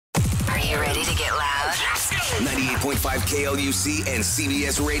Music It Loud. 98.5 KLUC and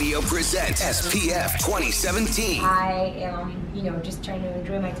CBS Radio present SPF 2017. I am, just trying to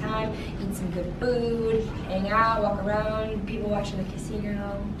enjoy my time, eat some good food, hang out, walk around, people watching the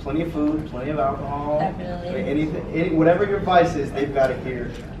casino. Plenty of food, plenty of alcohol. Definitely. Anything, whatever your vice is, they've got it here.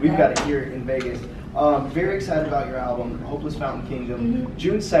 We've got it here in Vegas. Very excited about your album, Hopeless Fountain Kingdom.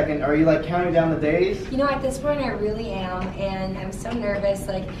 June 2nd, are you like counting down the days? At this point I really am, and I'm so nervous.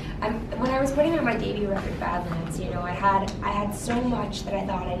 When I was putting out my debut record, Badlands, I had so much that I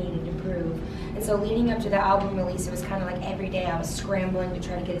thought I needed to prove. And so leading up to the album release, it was kind of like every day I was scrambling to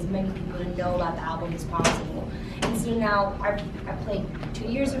try to get as many people to know about the album as possible. And so now I played 2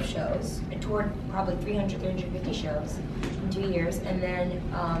 years of shows. I toured probably 300, 350 shows in 2 years, and then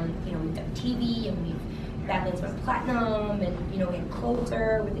we've done TV, and Badlands went platinum, and we had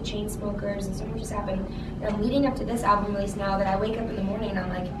Closer with the Chainsmokers, and so much has happened. And I'm leading up to this album release now that I wake up in the morning and I'm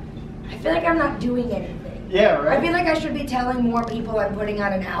like, I feel like I'm not doing anything. Yeah, right. I feel like I should be telling more people I'm putting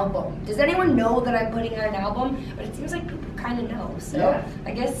out an album. Does anyone know that I'm putting out an album? But it seems like people kind of know. So yeah.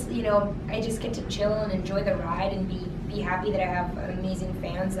 I guess, I just get to chill and enjoy the ride and be happy that I have amazing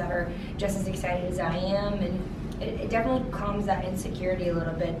fans that are just as excited as I am. And it definitely calms that insecurity a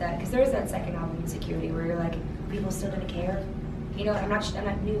little bit, because there is that second album insecurity where you're like, people still gonna care? I'm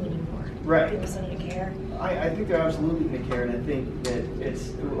not new anymore. Right. People still gonna care. I think they're absolutely gonna care, and I think that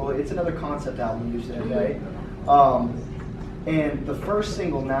it's another concept album, you said, right? And the first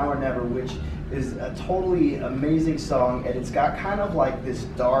single, Now or Never, which is a totally amazing song, and it's got kind of like this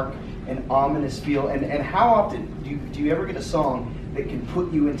dark and ominous feel. And how often do you ever get a song that can put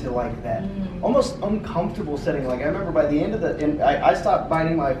you into like that almost uncomfortable setting? Like I remember by the end of I stopped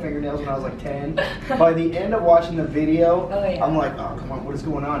biting my fingernails when I was like 10. By the end of watching the video, I'm like, oh come on, what is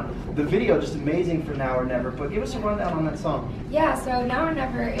going on? The video just amazing for Now or Never, but give us a rundown on that song. Yeah, so Now or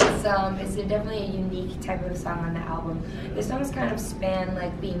Never is definitely a unique type of song on the album. The songs kind of span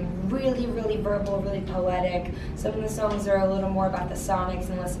being really, really verbal, really poetic. Some of the songs are a little more about the sonics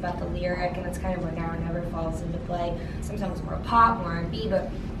and less about the lyric, and that's kind of where Now or Never falls into play. Some songs more pop, more R&B, but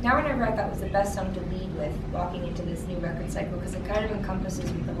Now or Never I thought was the best song to lead with walking into this new record cycle, because it kind of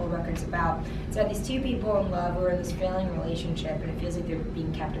encompasses what the whole record's about. It's about these two people in love who are in this failing relationship, and it feels like they're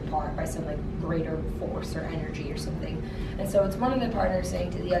being kept apart by some greater force or energy or something. And so it's one of the partners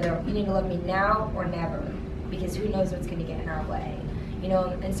saying to the other, you need to love me now or never, because who knows what's going to get in our way.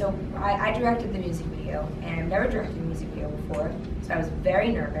 And so I directed the music video, and I've never directed a music video before, so I was very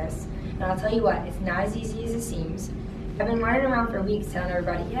nervous. And I'll tell you what, it's not as easy as it seems. I've been running around for weeks telling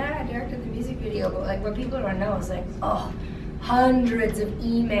everybody, yeah, I directed the music video, but what people don't know is hundreds of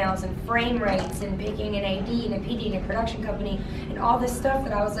emails and frame rates and picking an AD and a PD and a production company and all this stuff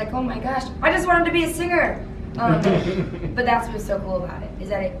that I was like, oh my gosh, I just wanted to be a singer. But that's what's so cool about it, is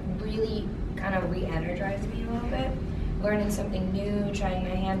that it really kind of re-energized me a little bit. Learning something new, trying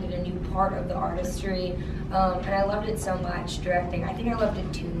my hand at a new part of the artistry, and I loved it so much. Directing, I think I loved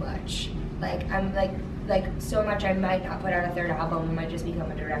it too much. So much I might not put out a third album, I might just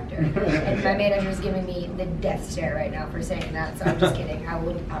become a director. And my manager's giving me the death stare right now for saying that, so I'm just kidding. I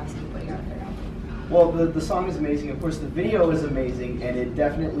will obviously be putting out a third album. Well, the song is amazing. Of course, the video is amazing, and it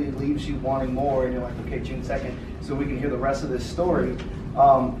definitely leaves you wanting more, and you're like, okay, June 2nd, so we can hear the rest of this story.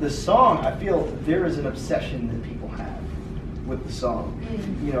 The song, I feel there is an obsession that people have with the song.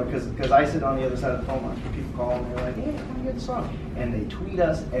 Because I sit on the other side of the phone line, people call and they're like, hey, I want to hear the song. And they tweet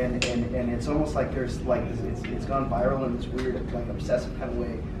us, and it's almost like there's it's gone viral in this weird, obsessive kind of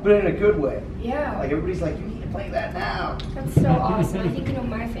way, but in a good way. Yeah. Everybody's like, you need to play that now. That's so awesome. I think,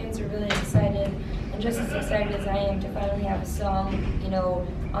 my fans are really excited, and just as excited as I am to finally have a song,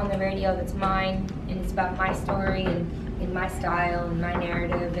 on the radio that's mine, and it's about my story and my style and my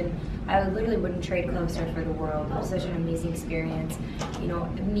narrative, and I literally wouldn't trade Closer for the world. It was such an amazing experience.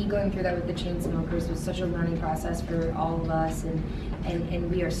 Me going through that with the Chainsmokers was such a learning process for all of us,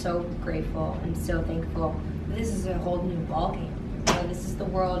 and we are so grateful and so thankful. This is a whole new ballgame. This is the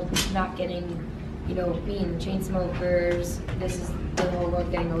world not getting, me and the Chainsmokers. This is the whole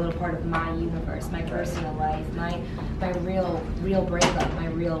world getting a little part of my universe, my personal life, my real breakup, my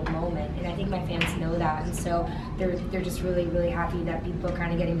real moment. And I think my fans know that, and so they're just really, really happy that people are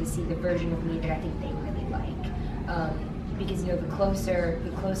kind of getting to see the version of me that I think they really like. Because the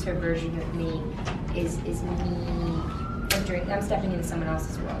closer version of me is me entering. I'm stepping into someone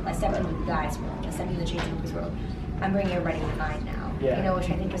else's world. I stepped into the guy's world. I stepped into the Chainsmokers world. I'm bringing everybody in mine now. Yeah. Which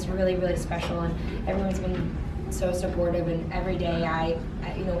I think is really, really special, and everyone's been so supportive, and every day I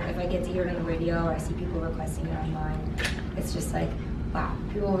if I get to hear it on the radio or I see people requesting it online, it's just like, wow,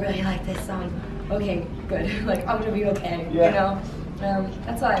 people really like this song. Okay, good. I'm gonna be okay,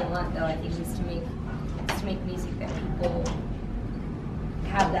 That's all I want, though. I think is to make music that people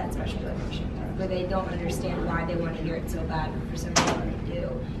have that special relationship with, where they don't understand why they want to hear it so bad, but for some reason they do.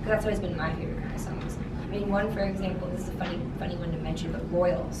 Because that's always been my favorite kind of songs. I mean, one, for example, this is a funny one to mention, but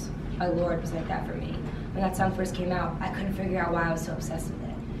Royals by Lorde was like that for me. When that song first came out, I couldn't figure out why I was so obsessed with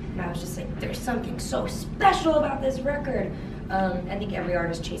it. And I was just like, there's something so special about this record. I think every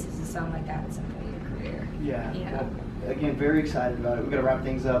artist chases a song like that at some point in their career. Yeah. Yeah. Well, again, very excited about it. We're going to wrap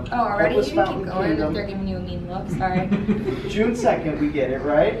things up. Oh, already? You Hopeless can Fountain keep going Kingdom. if they're giving you a mean look. Sorry. June 2nd, we get it,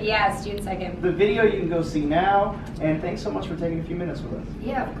 right? Yes, June 2nd. The video you can go see now, and thanks so much for taking a few minutes with us.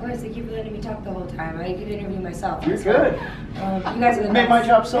 Yeah, of course. Thank you for letting me talk the whole time. I could interview myself. You're good. You guys are the Made best. my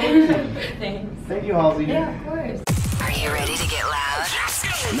job so easy. Thanks. Thank you, Halsey. Yeah, of course. Are you ready to get loud?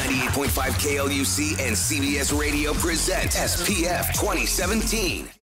 98.5 KLUC and CBS Radio present SPF 2017.